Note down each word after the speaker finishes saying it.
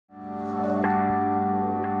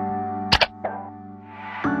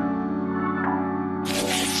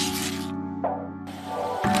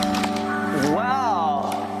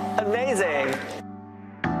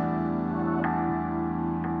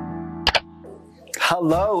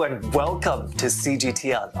Hello and welcome to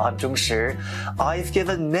CGTN. I'm Zhong Shi. I've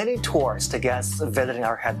given many tours to guests visiting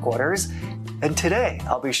our headquarters, and today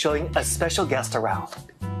I'll be showing a special guest around.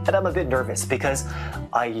 And I'm a bit nervous because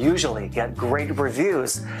I usually get great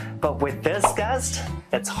reviews, but with this guest,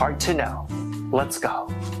 it's hard to know. Let's go.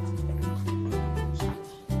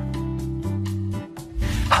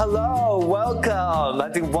 Hello, welcome.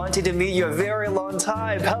 I've been wanting to meet you a very long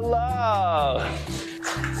time. Hello.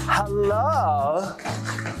 Hello.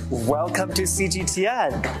 Welcome to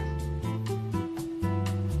CGTN.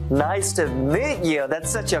 Nice to meet you. That's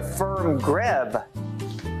such a firm grip.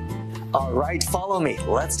 All right, follow me.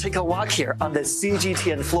 Let's take a walk here on the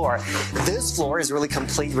CGTN floor. This floor is really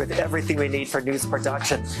complete with everything we need for news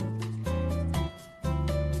production.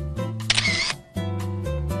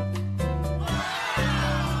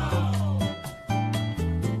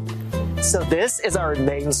 So this is our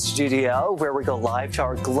main studio where we go live to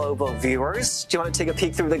our global viewers. Do you want to take a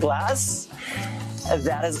peek through the glass?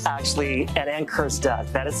 That is actually an anchor's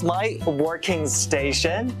desk. That is my working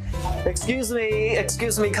station. Excuse me,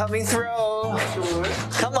 coming through.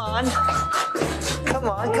 Come on,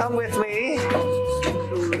 come with me.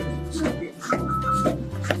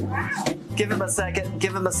 Give him a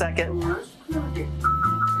second.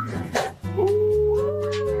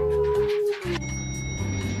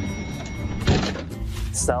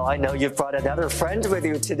 So I know you've brought another friend with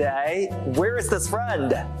you today. Where is this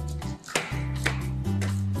friend?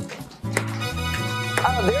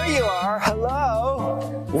 Oh, there you are.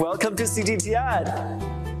 Hello. Welcome to CGTN.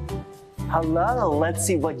 Hello. Let's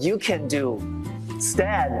see what you can do.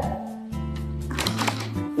 Stand.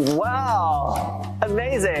 Wow.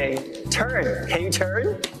 Amazing. Turn. Can you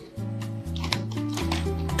turn?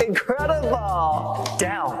 Incredible.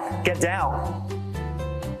 Down. Get down.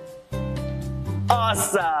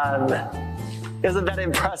 Awesome! Isn't that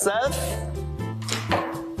impressive?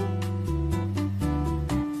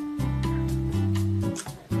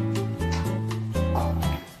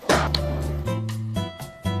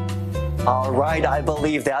 All right, I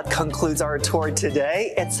believe that concludes our tour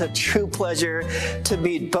today. It's a true pleasure to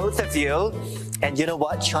meet both of you. And you know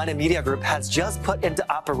what? China Media Group has just put into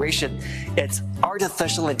operation its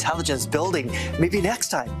artificial intelligence building. Maybe next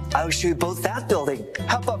time I'll show you both that building.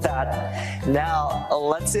 How about that? Now,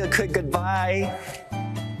 let's say a quick goodbye.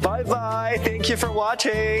 Bye-bye. Thank you for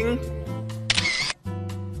watching.